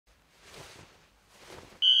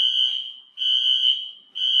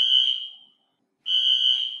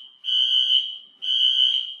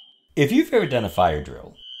If you've ever done a fire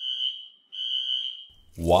drill,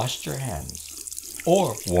 washed your hands,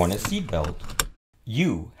 or worn a seatbelt,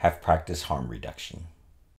 you have practiced harm reduction.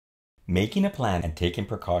 Making a plan and taking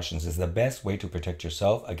precautions is the best way to protect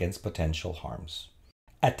yourself against potential harms.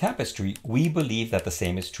 At Tapestry, we believe that the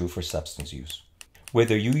same is true for substance use.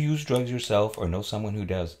 Whether you use drugs yourself or know someone who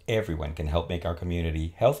does, everyone can help make our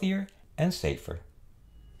community healthier and safer.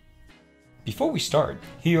 Before we start,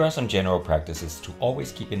 here are some general practices to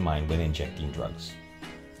always keep in mind when injecting drugs.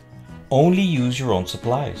 Only use your own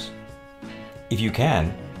supplies. If you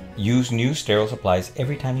can, use new sterile supplies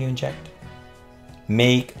every time you inject.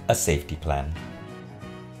 Make a safety plan.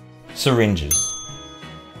 Syringes.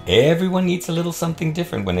 Everyone needs a little something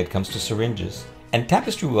different when it comes to syringes, and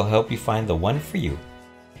Tapestry will help you find the one for you.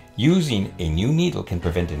 Using a new needle can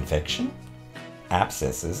prevent infection,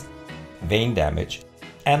 abscesses, vein damage,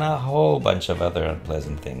 and a whole bunch of other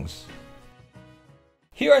unpleasant things.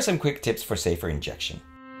 Here are some quick tips for safer injection.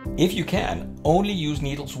 If you can, only use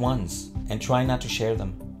needles once and try not to share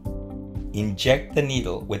them. Inject the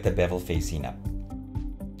needle with the bevel facing up.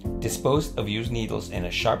 Dispose of used needles in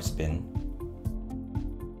a sharp spin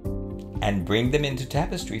and bring them into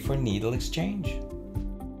Tapestry for needle exchange.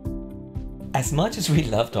 As much as we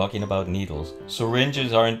love talking about needles,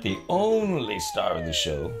 syringes aren't the only star of the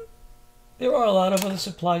show. There are a lot of other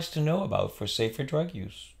supplies to know about for safer drug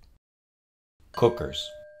use. Cookers.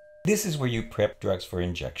 This is where you prep drugs for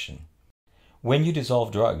injection. When you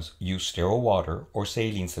dissolve drugs, use sterile water or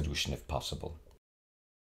saline solution if possible.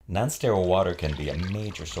 Non-sterile water can be a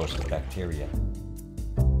major source of bacteria.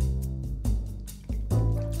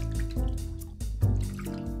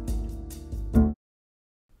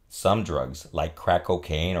 Some drugs, like crack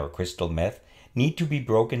cocaine or crystal meth, need to be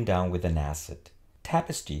broken down with an acid.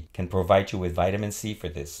 Tapestry can provide you with vitamin C for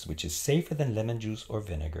this, which is safer than lemon juice or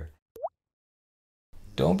vinegar.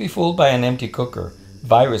 Don't be fooled by an empty cooker.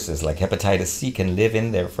 Viruses like hepatitis C can live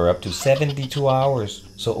in there for up to 72 hours,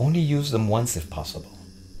 so only use them once if possible.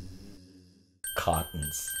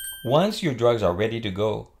 Cottons. Once your drugs are ready to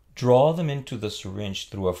go, draw them into the syringe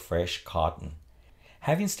through a fresh cotton.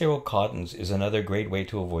 Having sterile cottons is another great way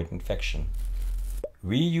to avoid infection.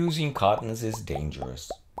 Reusing cottons is dangerous.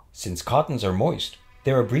 Since cottons are moist,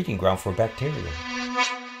 they're a breeding ground for bacteria.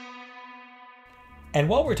 And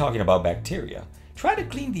while we're talking about bacteria, try to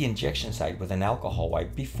clean the injection site with an alcohol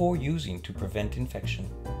wipe before using to prevent infection.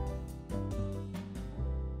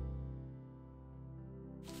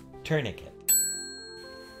 Tourniquet.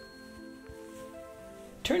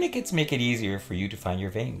 Tourniquets make it easier for you to find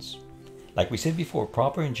your veins. Like we said before,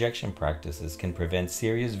 proper injection practices can prevent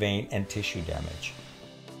serious vein and tissue damage.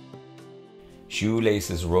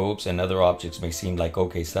 Shoelaces, ropes, and other objects may seem like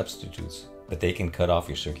okay substitutes, but they can cut off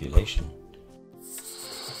your circulation.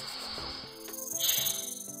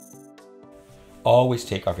 Always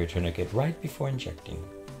take off your tourniquet right before injecting.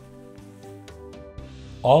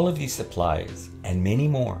 All of these supplies, and many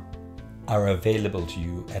more, are available to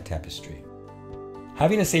you at Tapestry.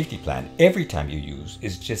 Having a safety plan every time you use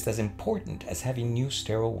is just as important as having new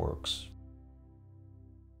sterile works.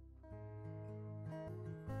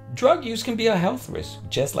 Drug use can be a health risk,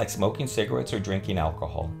 just like smoking cigarettes or drinking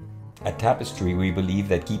alcohol. At Tapestry, we believe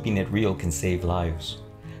that keeping it real can save lives.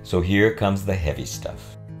 So here comes the heavy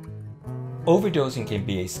stuff. Overdosing can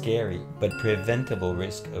be a scary but preventable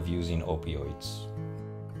risk of using opioids.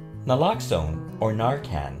 Naloxone, or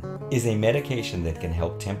Narcan, is a medication that can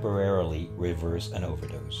help temporarily reverse an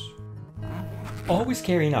overdose. Always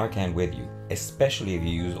carry Narcan with you, especially if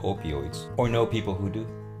you use opioids or know people who do.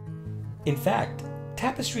 In fact,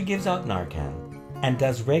 Tapestry gives out Narcan and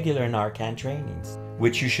does regular Narcan trainings,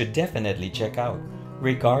 which you should definitely check out,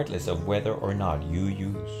 regardless of whether or not you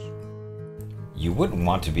use. You wouldn't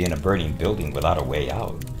want to be in a burning building without a way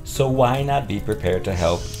out, so why not be prepared to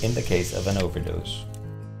help in the case of an overdose?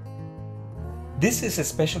 This is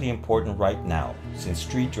especially important right now, since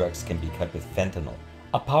street drugs can be cut with fentanyl,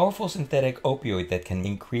 a powerful synthetic opioid that can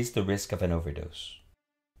increase the risk of an overdose.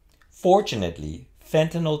 Fortunately,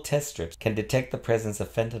 fentanyl test strips can detect the presence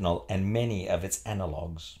of fentanyl and many of its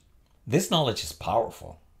analogs. This knowledge is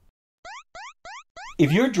powerful.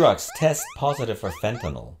 If your drugs test positive for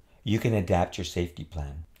fentanyl, you can adapt your safety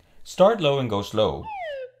plan. Start low and go slow,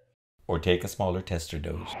 or take a smaller tester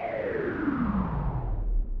dose.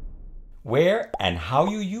 Where and how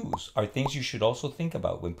you use are things you should also think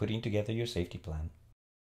about when putting together your safety plan.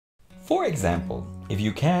 For example, if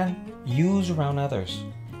you can, use around others.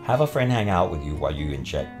 Have a friend hang out with you while you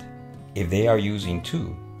inject. If they are using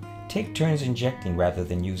too, take turns injecting rather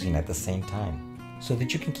than using at the same time, so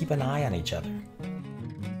that you can keep an eye on each other.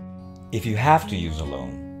 If you have to use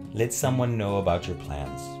alone, let someone know about your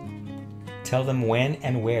plans. Tell them when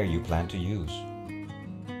and where you plan to use.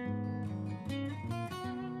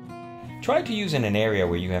 Try to use in an area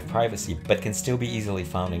where you have privacy but can still be easily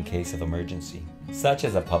found in case of emergency, such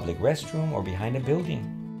as a public restroom or behind a building.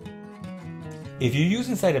 If you use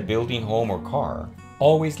inside a building, home, or car,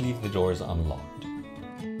 always leave the doors unlocked.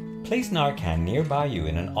 Place Narcan nearby you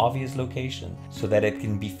in an obvious location so that it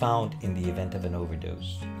can be found in the event of an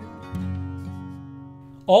overdose.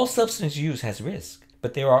 All substance use has risk,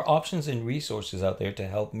 but there are options and resources out there to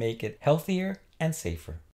help make it healthier and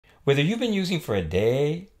safer. Whether you've been using for a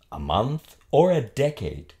day, a month, or a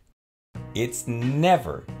decade, it's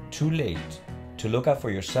never too late to look out for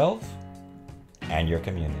yourself and your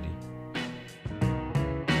community.